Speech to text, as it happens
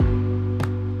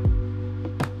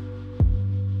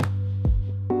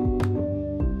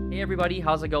Hey everybody,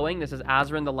 how's it going? This is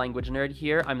Azrin the Language Nerd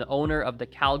here. I'm the owner of the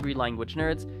Calgary Language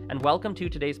Nerds, and welcome to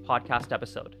today's podcast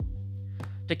episode.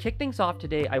 To kick things off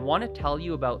today, I want to tell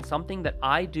you about something that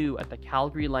I do at the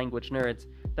Calgary Language Nerds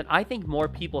that I think more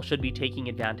people should be taking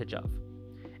advantage of.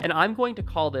 And I'm going to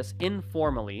call this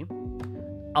informally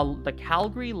the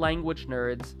Calgary Language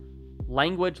Nerds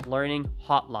Language Learning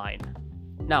Hotline.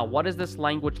 Now, what is this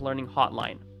language learning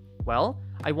hotline? Well,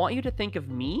 I want you to think of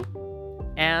me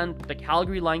and the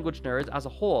Calgary Language Nerds as a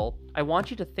whole. I want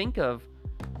you to think of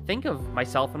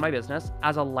myself and my business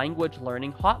as a language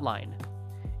learning hotline.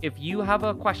 If you have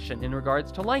a question in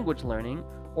regards to language learning,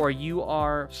 or you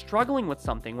are struggling with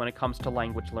something when it comes to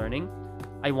language learning,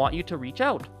 I want you to reach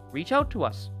out to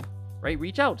us, right?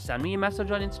 Reach out, send me a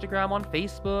message on Instagram, on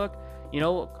Facebook,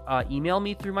 email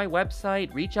me through my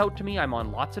website, reach out to me. I'm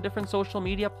on lots of different social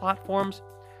media platforms.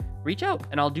 Reach out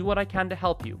and I'll do what I can to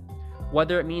help you.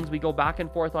 Whether it means we go back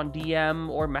and forth on DM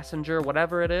or Messenger,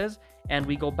 whatever it is, and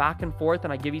we go back and forth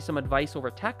and I give you some advice over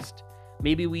text.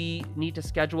 Maybe we need to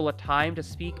schedule a time to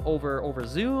speak over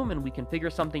Zoom and we can figure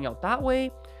something out that way.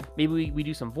 Maybe we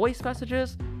do some voice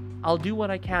messages. I'll do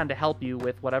what I can to help you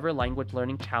with whatever language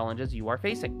learning challenges you are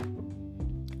facing.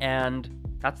 And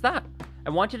that's that. I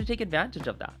want you to take advantage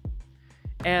of that.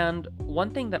 And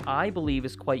one thing that I believe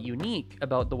is quite unique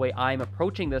about the way I'm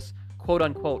approaching this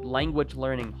quote-unquote language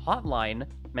learning hotline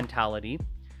mentality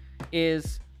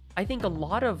is I think a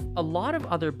lot of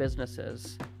other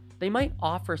businesses, they might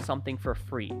offer something for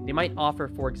free. They might offer,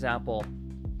 for example,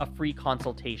 a free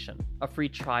consultation, a free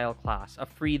trial class, a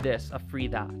free this, a free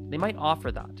that. They might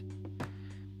offer that.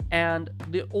 And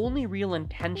the only real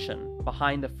intention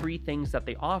behind the free things that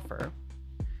they offer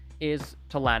is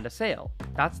to land a sale.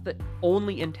 That's the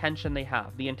only intention they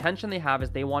have. The intention they have is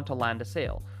they want to land a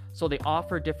sale. So they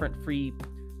offer different free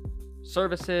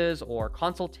services or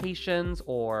consultations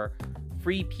or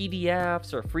free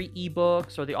PDFs or free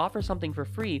ebooks, or they offer something for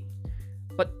free.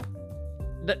 But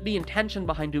the intention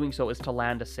behind doing so is to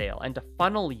land a sale and to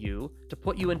funnel you, to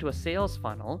put you into a sales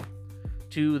funnel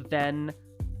to then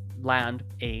land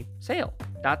a sale.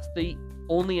 That's the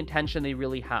only intention they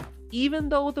really have. Even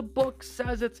though the book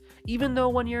says even though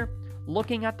when you're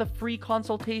looking at the free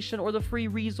consultation or the free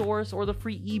resource or the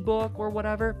free ebook or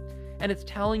whatever, and it's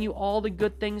telling you all the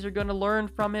good things you're going to learn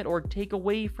from it or take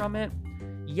away from it,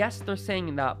 yes, they're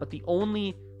saying that, but the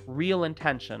only real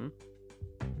intention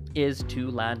is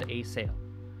to land a sale.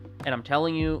 And I'm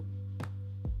telling you,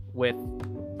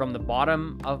 from the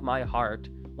bottom of my heart,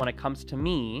 when it comes to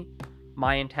me,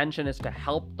 my intention is to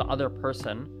help the other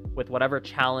person with whatever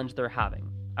challenge they're having.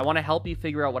 I want to help you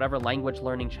figure out whatever language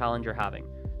learning challenge you're having.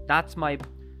 That's my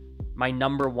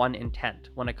number one intent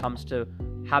when it comes to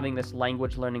having this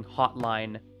language learning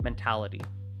hotline mentality.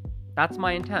 That's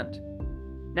my intent.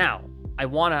 Now, I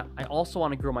also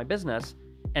want to grow my business,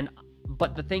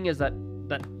 but the thing is that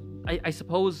I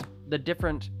suppose the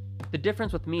difference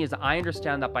with me is that I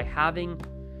understand that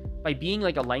by being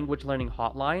like a language learning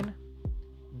hotline,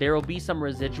 there will be some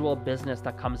residual business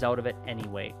that comes out of it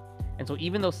anyway. And so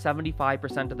even though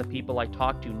 75% of the people I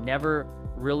talk to never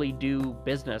really do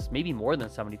business, maybe more than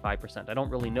 75%, I don't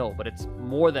really know, but it's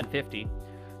more than 50.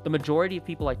 The majority of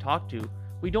people I talk to,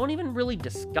 we don't even really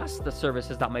discuss the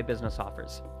services that my business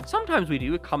offers. Sometimes we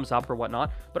do, it comes up or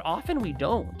whatnot, but often we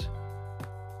don't.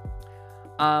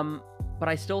 But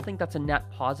I still think that's a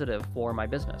net positive for my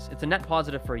business. It's a net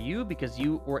positive for you because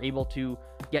you were able to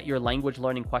get your language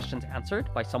learning questions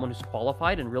answered by someone who's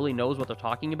qualified and really knows what they're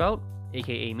talking about,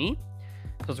 aka me.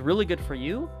 So it's really good for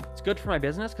you. It's good for my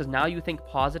business because now you think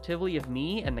positively of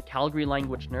me and the Calgary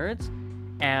Language Nerds,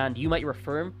 and you might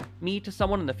refer me to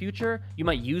someone in the future. You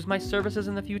might use my services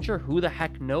in the future. Who the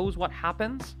heck knows what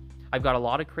happens? I've got a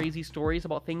lot of crazy stories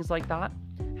about things like that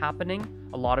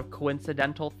happening, a lot of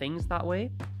coincidental things that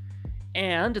way.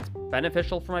 And it's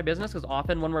beneficial for my business because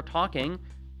often when we're talking,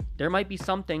 there might be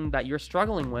something that you're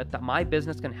struggling with that my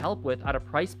business can help with at a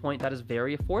price point that is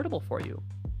very affordable for you.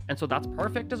 And so that's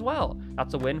perfect as well.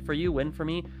 That's a win for you, win for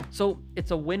me. So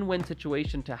it's a win-win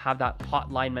situation to have that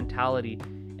hotline mentality.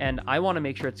 And I want to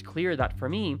make sure it's clear that for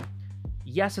me,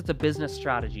 yes, it's a business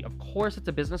strategy. Of course, it's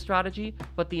a business strategy,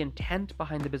 but the intent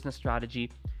behind the business strategy,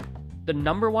 the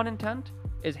number one intent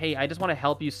is, hey, I just want to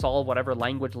help you solve whatever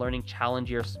language learning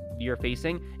challenge you're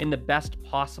facing in the best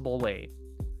possible way.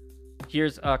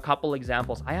 Here's a couple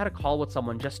examples. I had a call with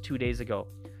someone just 2 days ago.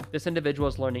 This individual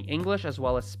is learning English as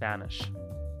well as Spanish.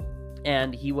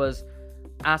 And he was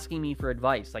asking me for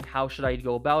advice, like how should I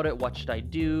go about it? What should I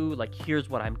do? Like, here's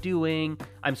what I'm doing.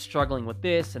 I'm struggling with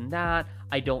this and that.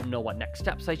 I don't know what next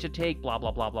steps I should take, blah,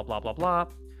 blah, blah, blah, blah, blah, blah.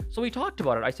 So we talked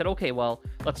about it. I said, okay, well,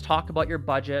 let's talk about your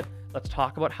budget. Let's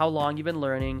talk about how long you've been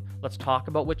learning. Let's talk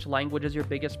about which language is your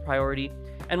biggest priority.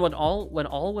 And when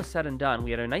all was said and done,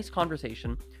 we had a nice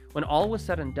conversation. When all was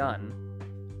said and done,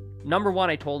 number one,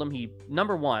 I told him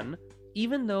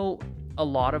even though a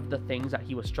lot of the things that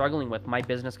he was struggling with, my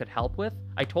business could help with,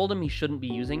 I told him he shouldn't be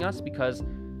using us because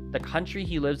the country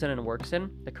he lives in and works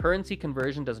in, the currency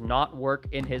conversion does not work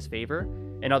in his favor.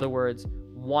 In other words,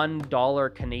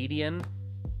 $1 Canadian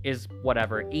is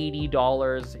whatever,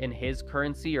 $80 in his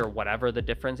currency or whatever the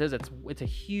difference is. It's a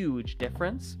huge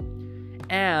difference.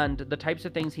 And the types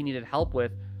of things he needed help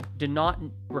with did not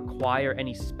require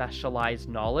any specialized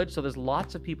knowledge. So there's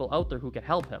lots of people out there who can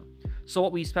help him. So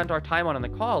what we spent our time on in the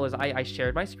call is I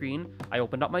shared my screen, I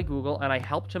opened up my Google, and I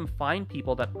helped him find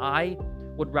people that I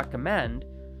would recommend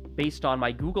based on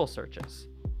my Google searches.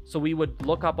 So we would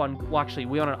look up on, we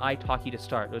went on italki to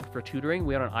start. For tutoring,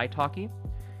 we went on italki,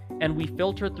 and we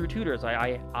filtered through tutors.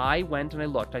 I went and I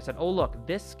looked. I said, oh, look,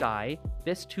 this guy,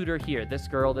 this tutor here, this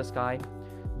girl, this guy,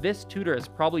 this tutor is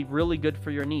probably really good for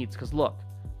your needs because look,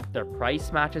 their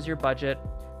price matches your budget.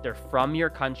 They're from your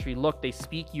country. Look, they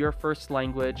speak your first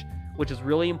language, which is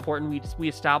really important. We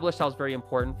established that was very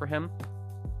important for him.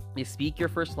 They speak your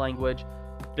first language.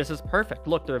 This is perfect.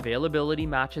 Look, their availability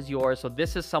matches yours. So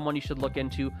this is someone you should look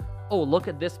into. Oh, look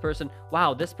at this person.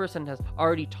 Wow, this person has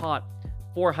already taught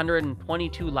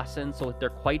 422 lessons. So they're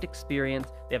quite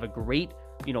experienced. They have a great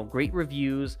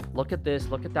reviews. Look at this,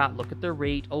 look at that, look at their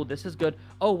rate. Oh, this is good.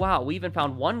 Oh, wow. We even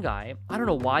found one guy. I don't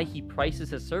know why he prices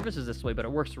his services this way, but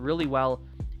it works really well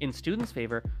in students'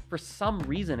 favor. For some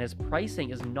reason, his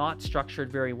pricing is not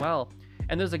structured very well.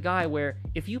 And there's a guy where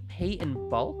if you pay in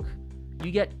bulk, you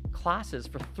get classes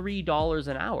for $3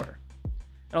 an hour.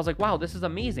 And I was like, wow, this is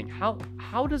amazing. How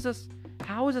is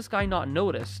this guy not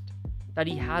noticed that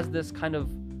he has this kind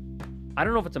of, I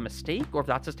don't know if it's a mistake or if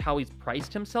that's just how he's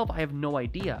priced himself. I have no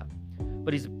idea.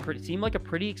 But seemed like a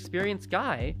pretty experienced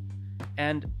guy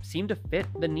and seemed to fit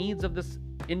the needs of this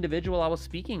individual I was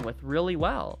speaking with really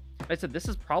well. I said, this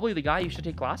is probably the guy you should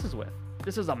take classes with.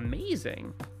 This is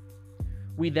amazing.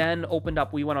 We then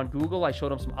we went on Google. I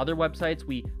showed him some other websites.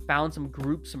 We found some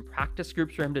groups, some practice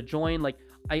groups for him to join. Like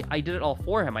I did it all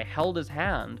for him. I held his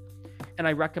hand and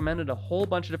I recommended a whole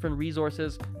bunch of different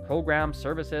resources, programs,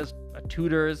 services,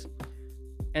 tutors,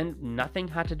 and nothing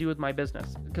had to do with my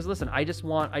business. Because listen, I just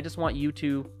want you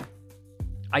to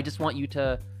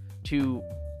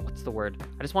what's the word?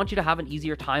 I just want you to have an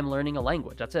easier time learning a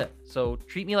language. That's it. So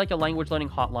treat me like a language learning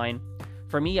hotline.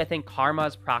 For me, I think karma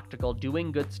is practical.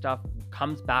 Doing good stuff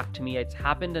comes back to me. It's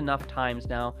happened enough times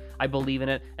now. I believe in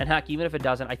it. And heck, even if it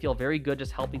doesn't, I feel very good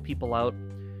just helping people out.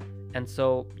 And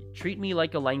so treat me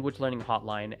like a language learning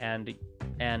hotline.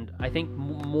 And I think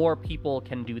more people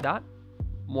can do that.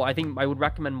 I think I would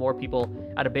recommend more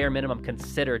people at a bare minimum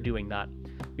consider doing that.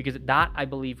 Because that, I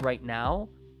believe right now,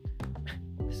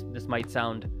 this might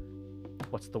sound,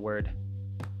 what's the word?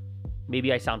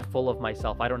 Maybe I sound full of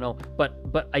myself. I don't know.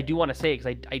 But I do want to say it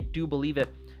because I do believe it.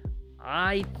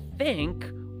 I think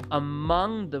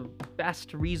among the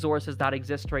best resources that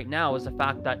exist right now is the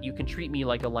fact that you can treat me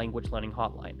like a language learning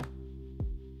hotline.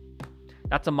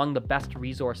 That's among the best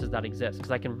resources that exist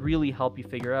because I can really help you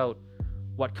figure out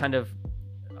what kind of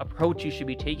approach you should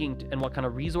be taking and what kind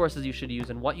of resources you should use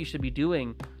and what you should be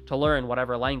doing to learn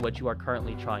whatever language you are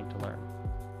currently trying to learn.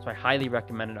 So I highly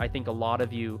recommend it. I think a lot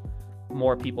of you,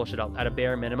 more people should, at a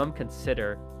bare minimum,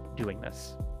 consider doing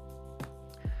this.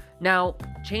 Now,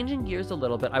 changing gears a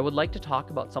little bit, I would like to talk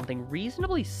about something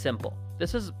reasonably simple.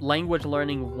 This is language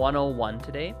learning 101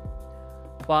 today,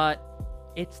 but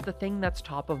it's the thing that's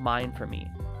top of mind for me.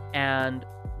 And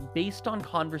based on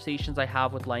conversations I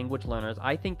have with language learners,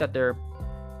 I think that there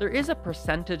is a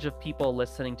percentage of people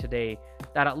listening today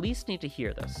that at least need to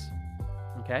hear this,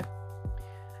 okay?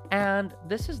 And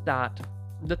this is that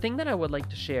the thing that I would like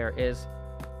to share is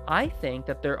I think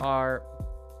that there are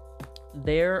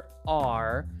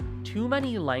too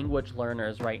many language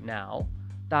learners right now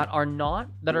that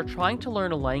are trying to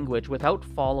learn a language without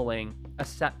following a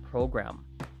set program.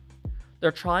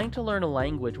 They're trying to learn a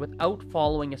language without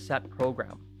following a set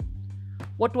program.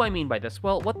 What do I mean by this?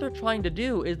 Well, what they're trying to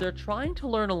do is they're trying to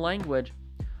learn a language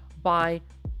by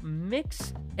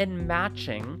mix and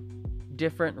matching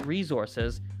different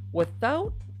resources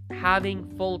without having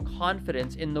full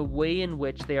confidence in the way in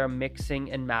which they are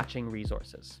mixing and matching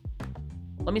resources.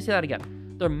 Let me say that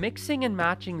again. They're mixing and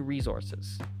matching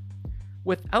resources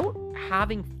without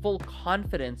having full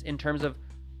confidence in terms of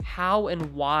how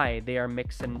and why they are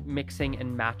mixing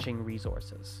and matching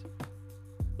resources.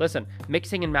 Listen,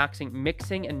 mixing and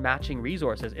matching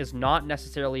resources is not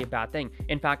necessarily a bad thing.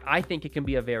 In fact, I think it can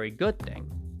be a very good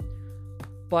thing.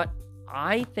 But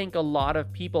I think a lot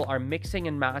of people are mixing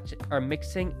and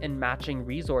matching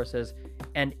resources,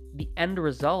 and the end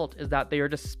result is that they are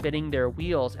just spinning their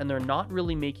wheels and they're not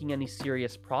really making any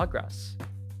serious progress.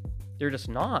 They're just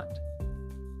not.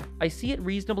 I see it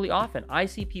reasonably often. I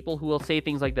see people who will say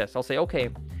things like this. I'll say, okay,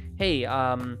 hey,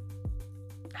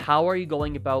 how are you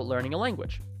going about learning a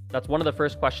language? That's one of the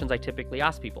first questions I typically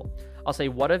ask people. I'll say,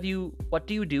 what do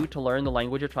you do to learn the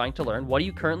language you're trying to learn? What do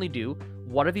you currently do?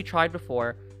 What have you tried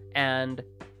before? And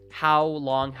how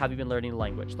long have you been learning the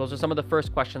language? Those are some of the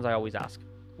first questions I always ask.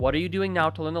 What are you doing now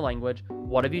to learn the language?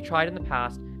 What have you tried in the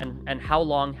past? And how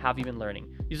long have you been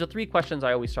learning? These are 3 questions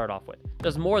I always start off with.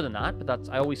 There's more than that, but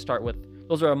I always start with,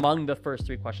 those are among the first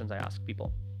 3 questions I ask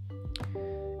people.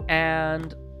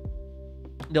 And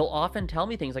they'll often tell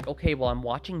me things like, okay, well, I'm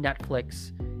watching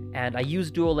Netflix and I use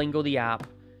Duolingo, the app,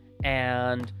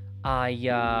 and I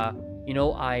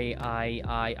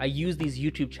use these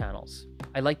YouTube channels.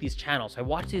 I like these channels. I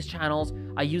watch these channels,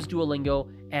 I use Duolingo,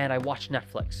 and I watch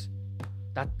Netflix.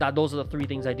 Those are the 3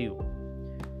 things I do.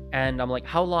 And I'm like,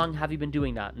 how long have you been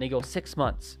doing that? And they go, 6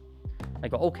 months. I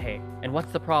go, okay, and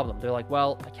what's the problem? They're like,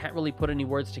 well, I can't really put any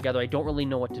words together. I don't really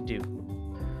know what to do.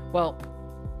 Well,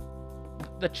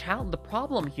 the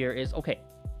problem here is,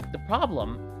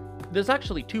 there's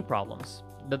actually 2 problems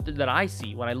that I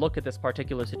see when I look at this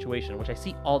particular situation, which I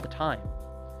see all the time.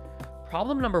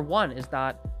 Problem number 1 is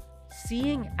that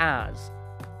seeing as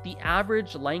the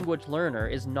average language learner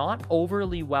is not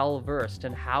overly well versed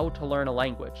in how to learn a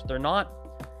language.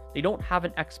 They don't have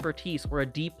an expertise or a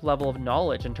deep level of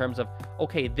knowledge in terms of,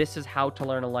 okay, this is how to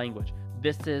learn a language.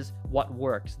 This is what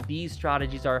works. These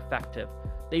strategies are effective.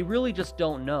 They really just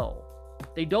don't know.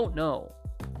 They don't know,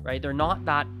 right?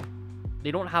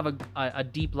 They don't have a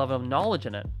deep level of knowledge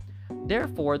in it.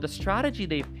 Therefore, the strategy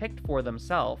they've picked for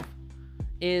themselves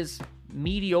is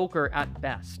mediocre at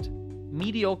best.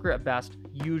 Mediocre at best,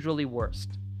 usually worse,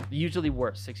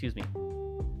 excuse me.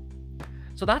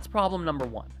 So that's problem number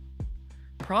 1.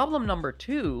 Problem number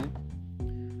 2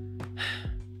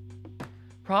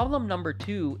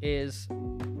 is,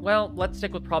 well, let's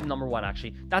stick with problem number 1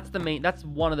 actually. That's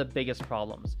one of the biggest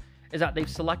problems, is that they've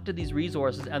selected these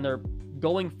resources and they're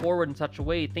going forward in such a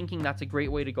way thinking that's a great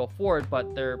way to go forward, but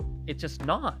it's just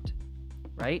not,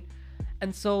 right?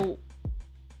 And so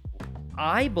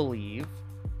I believe,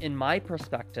 in my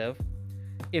perspective,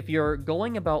 if you're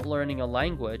going about learning a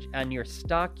language and you're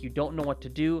stuck, you don't know what to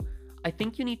do, I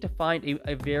think you need to find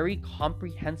a very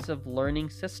comprehensive learning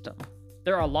system.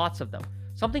 There are lots of them.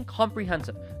 Something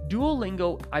comprehensive.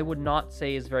 Duolingo, I would not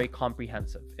say is very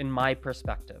comprehensive, in my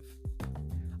perspective.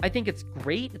 I think it's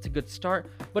great, it's a good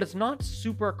start, but it's not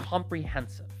super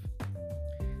comprehensive.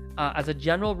 As a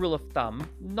general rule of thumb,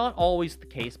 not always the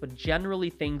case, but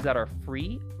generally things that are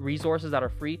free, resources that are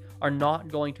free, are not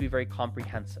going to be very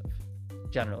comprehensive,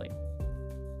 generally.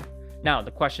 Now, the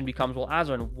question becomes, well,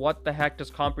 Azran, what the heck does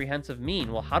comprehensive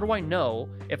mean? Well, how do I know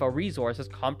if a resource is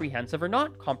comprehensive or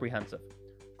not comprehensive?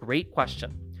 Great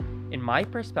question. In my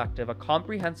perspective, a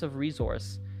comprehensive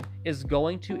resource is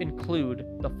going to include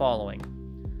the following.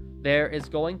 There is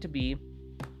going to be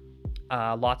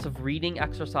lots of reading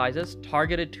exercises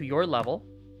targeted to your level,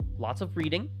 lots of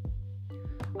reading.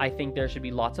 I think there should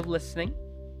be lots of listening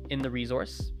in the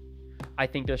resource. I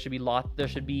think there should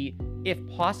be, if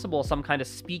possible, some kind of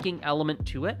speaking element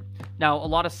to it. Now, a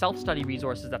lot of self-study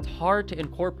resources, that's hard to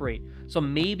incorporate. So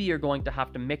maybe you're going to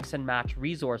have to mix and match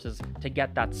resources to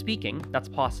get that speaking. That's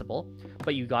possible,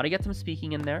 but you got to get some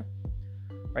speaking in there,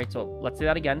 right? So let's say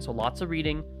that again. So lots of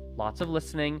reading, lots of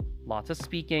listening, lots of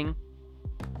speaking.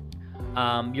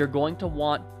 You're going to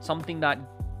want something that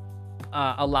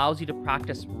allows you to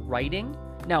practice writing.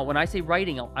 Now, when I say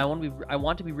writing, I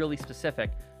want to be really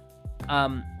specific.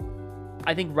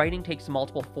 I think writing takes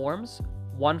multiple forms.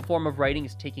 One form of writing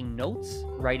is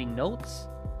writing notes.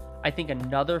 I think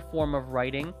another form of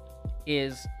writing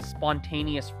is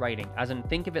spontaneous writing, as in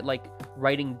think of it like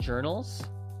writing journals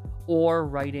or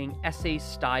writing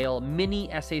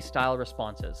mini essay style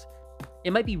responses.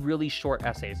 It might be really short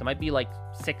essays. It might be like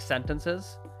 6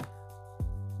 sentences,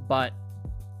 but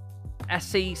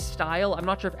essay style, I'm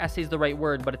not sure if essay is the right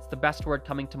word, but it's the best word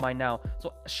coming to mind now.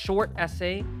 So short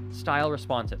essay style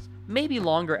responses, maybe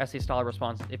longer essay style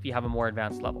responses if you have a more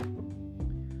advanced level.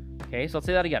 Okay, so let's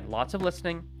say that again. Lots of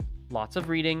listening, lots of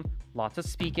reading, lots of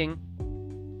speaking,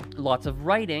 lots of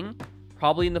writing,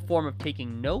 probably in the form of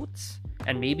taking notes,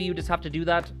 and maybe you just have to do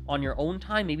that on your own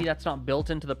time. Maybe that's not built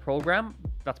into the program.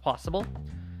 That's possible.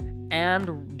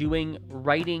 And doing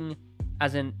writing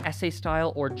as an essay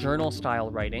style or journal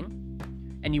style writing.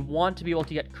 And you want to be able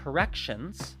to get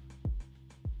corrections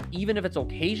even if it's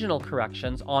occasional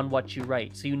corrections on what you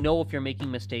write, so you know if you're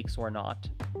making mistakes or not.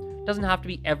 It doesn't have to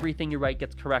be everything you write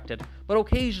gets corrected, but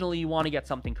occasionally you want to get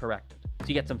something corrected, so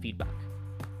you get some feedback.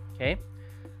 Okay?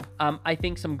 I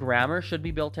think some grammar should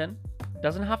be built in.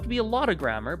 Doesn't have to be a lot of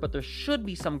grammar, but there should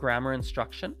be some grammar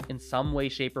instruction in some way,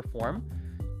 shape, or form.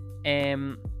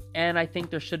 And I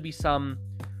think there should be some,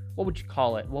 what would you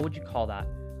call it? What would you call that?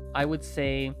 I would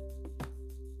say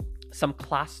some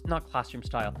not classroom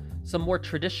style, some more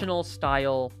traditional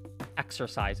style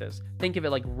exercises. Think of it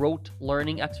like rote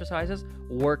learning exercises,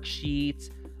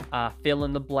 worksheets, fill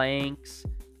in the blanks,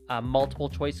 multiple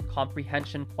choice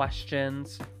comprehension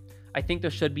questions. I think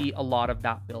there should be a lot of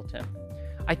that built in.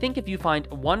 I think if you find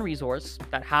one resource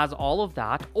that has all of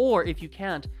that, or if you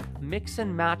can't, mix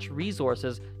and match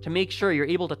resources to make sure you're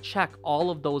able to check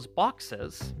all of those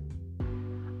boxes,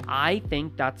 I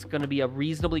think that's going to be a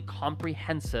reasonably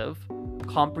comprehensive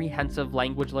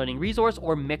language learning resource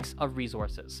or mix of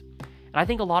resources. And I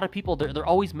think a lot of people, they're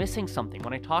always missing something.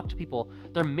 When I talk to people,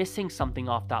 they're missing something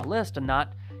off that list, and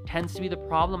that tends to be the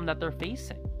problem that they're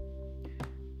facing.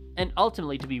 And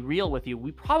ultimately, to be real with you,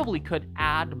 we probably could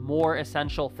add more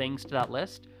essential things to that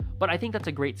list, but I think that's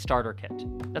a great starter kit.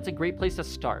 That's a great place to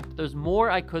start. There's more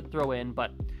I could throw in,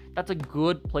 but that's a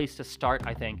good place to start,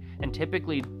 I think. And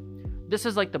typically, this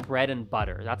is like the bread and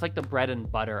butter. That's like the bread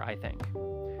and butter, I think.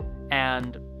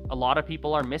 And a lot of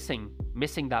people are missing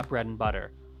that bread and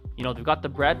butter. You know, they've got the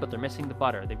bread, but they're missing the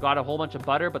butter. They've got a whole bunch of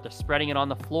butter, but they're spreading it on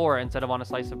the floor instead of on a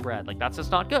slice of bread. Like, that's just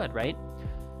not good, right?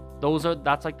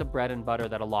 That's like the bread and butter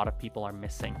that a lot of people are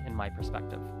missing, in my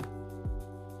perspective.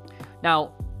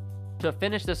 Now, to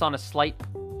finish this on a slight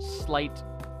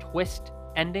twist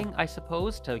ending, I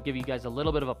suppose, to give you guys a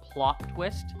little bit of a plot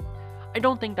twist, I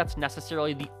don't think that's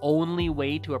necessarily the only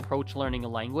way to approach learning a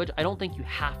language. I don't think you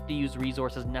have to use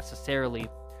resources necessarily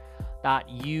that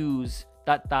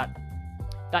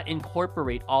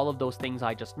incorporate all of those things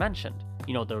I just mentioned.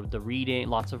 You know, the reading,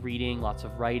 lots of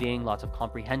writing, lots of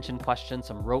comprehension questions,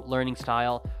 some rote learning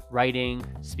style, writing,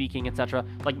 speaking, etc.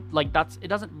 Like you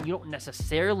don't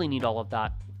necessarily need all of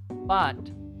that.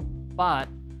 But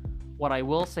what I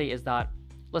will say is that,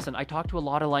 listen, I talk to a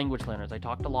lot of language learners. I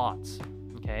talk to lots,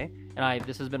 okay? And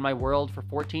this has been my world for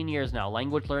 14 years now.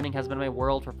 Language learning has been my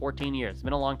world for 14 years. It's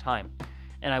been a long time.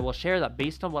 And I will share that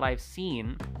based on what I've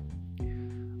seen,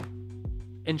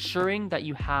 ensuring that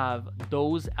you have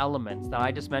those elements that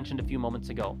I just mentioned a few moments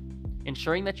ago,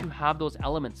 ensuring that you have those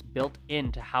elements built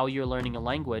into how you're learning a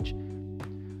language,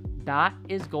 that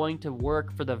is going to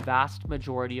work for the vast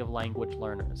majority of language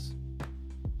learners.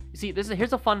 You see,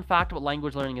 here's a fun fact about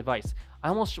language learning advice. I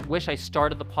almost wish I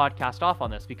started the podcast off on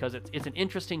this because it's an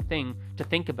interesting thing to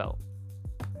think about.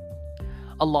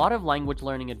 A lot of language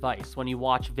learning advice, when you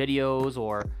watch videos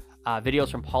or videos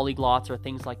from polyglots or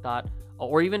things like that,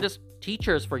 or even just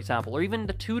teachers, for example, or even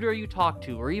the tutor you talk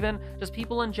to, or even just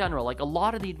people in general, like a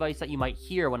lot of the advice that you might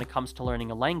hear when it comes to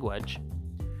learning a language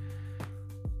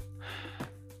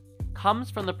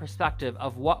comes from the perspective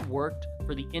of what worked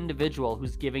for the individual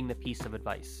who's giving the piece of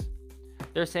advice.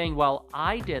 They're saying, well,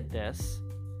 I did this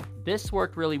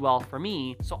worked really well for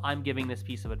me, so I'm giving this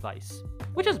piece of advice.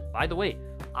 Which is, by the way,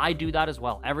 I do that as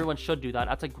well. Everyone should do that.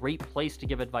 That's a great place to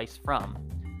give advice from.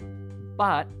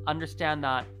 But understand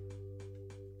that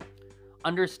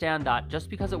just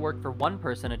because it worked for one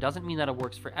person, it doesn't mean that it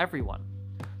works for everyone.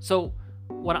 So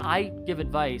when I give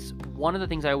advice, one of the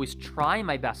things I always try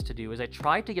my best to do is I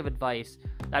try to give advice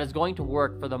that is going to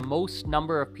work for the most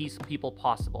number of people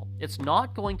possible. It's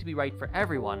not going to be right for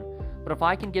everyone, but if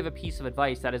I can give a piece of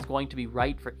advice that is going to be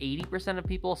right for 80% of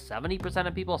people, 70%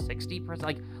 of people,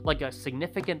 60%, like a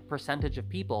significant percentage of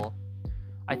people,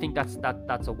 I think that's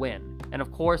a win. And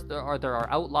of course, there are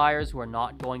outliers who are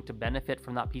not going to benefit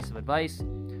from that piece of advice.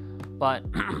 But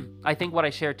I think what I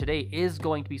shared today is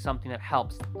going to be something that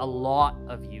helps a lot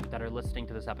of you that are listening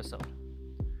to this episode.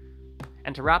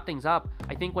 And to wrap things up,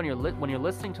 I think when you're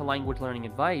listening to language learning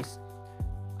advice,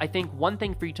 I think one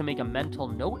thing for you to make a mental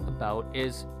note about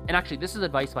is, and actually this is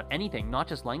advice about anything, not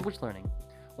just language learning.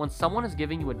 When someone is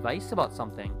giving you advice about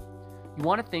something, you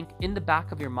want to think in the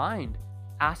back of your mind,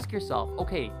 ask yourself,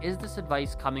 okay, is this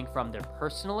advice coming from their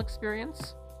personal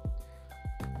experience,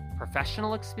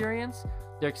 professional experience,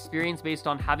 their experience based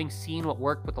on having seen what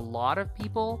worked with a lot of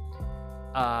people,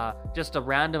 just a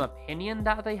random opinion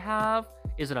that they have?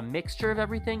 Is it a mixture of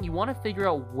everything? You want to figure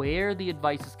out where the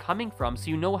advice is coming from so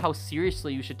you know how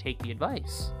seriously you should take the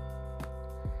advice.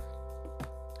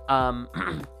 I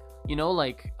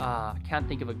can't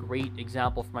think of a great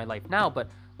example for my life now, but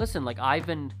listen, like I've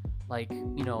been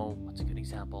what's a good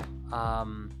example?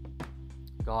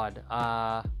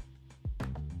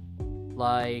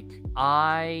 Like,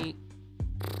 I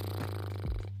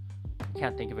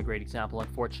can't think of a great example,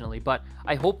 unfortunately, but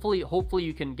hopefully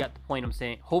you can get the point I'm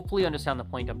saying. Hopefully understand the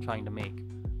point I'm trying to make.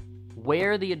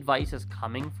 Where the advice is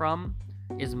coming from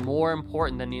is more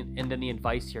important than the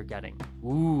advice you're getting.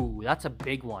 Ooh, that's a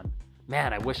big one.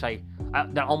 Man, I wish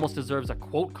that almost deserves a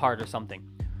quote card or something.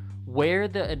 Where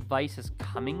the advice is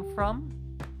coming from,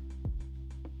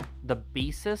 the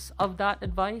basis of that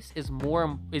advice is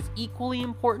equally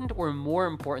important or more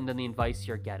important than the advice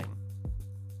you're getting.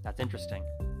 That's interesting.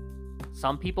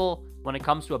 Some people, when it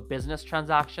comes to a business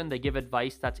transaction, they give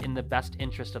advice that's in the best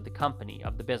interest of the company,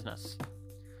 of the business.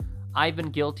 I've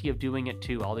been guilty of doing it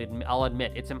too. I'll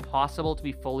admit it's impossible to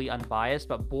be fully unbiased,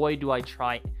 but boy, do I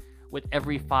try with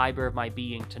every fiber of my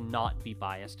being to not be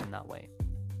biased in that way.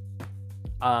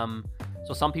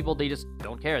 So some people, they just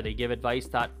don't care. They give advice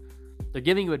that they're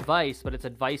giving you advice, but it's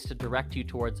advice to direct you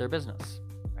towards their business,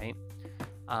 right?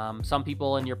 Some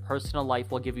people in your personal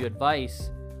life will give you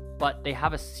advice, but they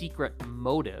have a secret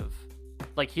motive.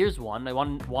 Like, here's one. I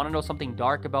want to know something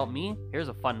dark about me. Here's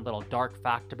a fun little dark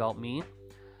fact about me.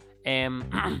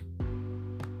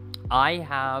 I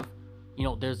have,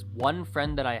 there's one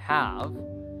friend that I have,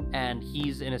 and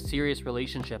he's in a serious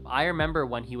relationship. I remember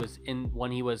when he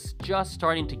was just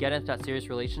starting to get into that serious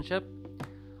relationship,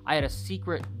 I had a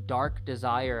secret dark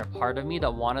desire, a part of me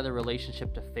that wanted the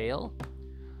relationship to fail,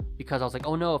 because I was like,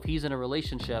 oh no, if he's in a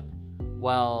relationship,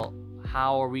 well,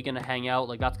 how are we going to hang out?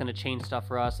 Like, that's going to change stuff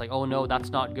for us. Like, oh no, that's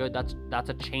not good. That's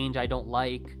a change I don't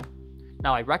like.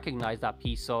 Now I recognize that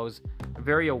piece, so I was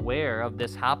very aware of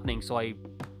this happening, so I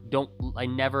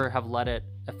never have let it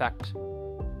affect,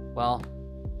 well,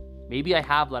 maybe I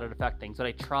have let it affect things, but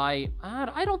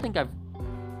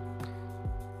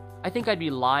I think I'd be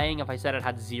lying if I said it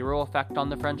had zero effect on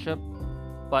the friendship,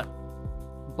 but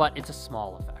it's a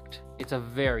small effect. It's a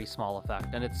very small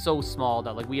effect, and it's so small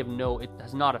that it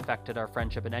has not affected our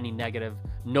friendship in any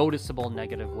noticeable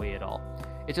negative way at all.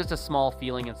 It's just a small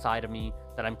feeling inside of me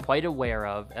that I'm quite aware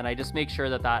of, and I just make sure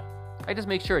it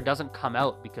doesn't come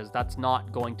out, because that's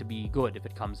not going to be good if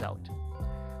it comes out.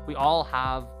 We all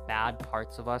have bad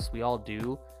parts of us, we all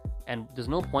do, and there's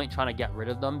no point trying to get rid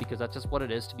of them, because that's just what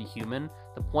it is to be human.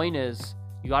 The point is,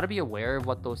 you got to be aware of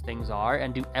what those things are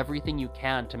and do everything you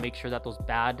can to make sure that those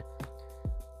bad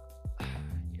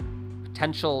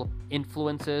potential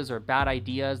influences or bad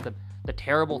ideas, the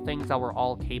terrible things that we're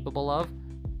all capable of,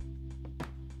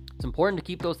 it's important to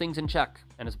keep those things in check,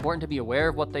 and it's important to be aware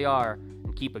of what they are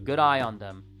and keep a good eye on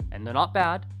them. And they're not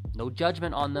bad, no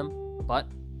judgment on them, but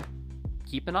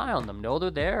keep an eye on them. Know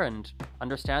they're there and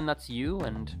understand that's you,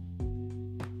 and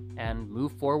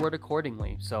move forward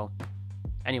accordingly. So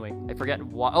anyway, I forget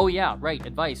why. Oh yeah, right,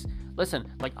 advice.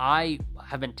 Listen, like, I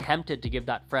have been tempted to give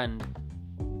that friend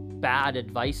bad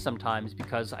advice sometimes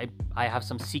because I have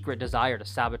some secret desire to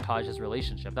sabotage his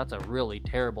relationship. That's a really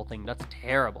terrible thing. That's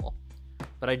terrible.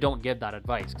 But I don't give that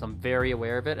advice because I'm very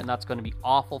aware of it, and that's going to be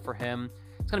awful for him.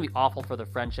 It's going to be awful for the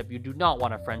friendship. You do not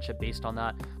want a friendship based on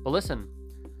that. But listen,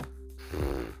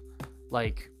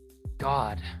 like,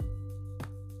 God,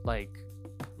 like,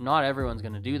 not everyone's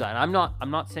going to do that. And I'm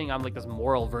not saying I'm like this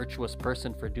moral, virtuous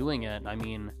person for doing it. I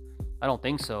mean, I don't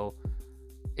think so.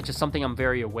 It's just something I'm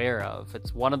very aware of.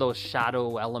 It's one of those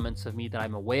shadow elements of me that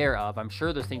I'm aware of. I'm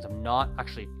sure there's things I'm not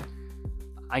actually.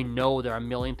 I know there are a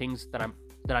million things that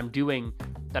I'm doing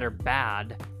that are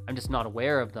bad. I'm just not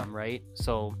aware of them, right?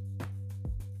 So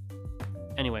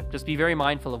anyway, just be very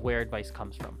mindful of where advice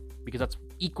comes from, because that's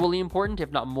equally important,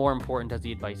 if not more important, as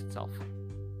the advice itself.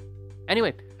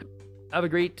 Anyway, have a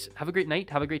great night,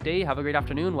 have a great day, have a great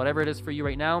afternoon, whatever it is for you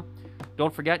right now.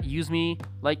 Don't forget, use me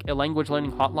like a language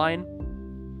learning hotline.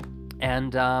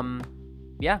 And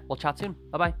yeah, we'll chat soon.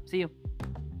 Bye-bye. See you.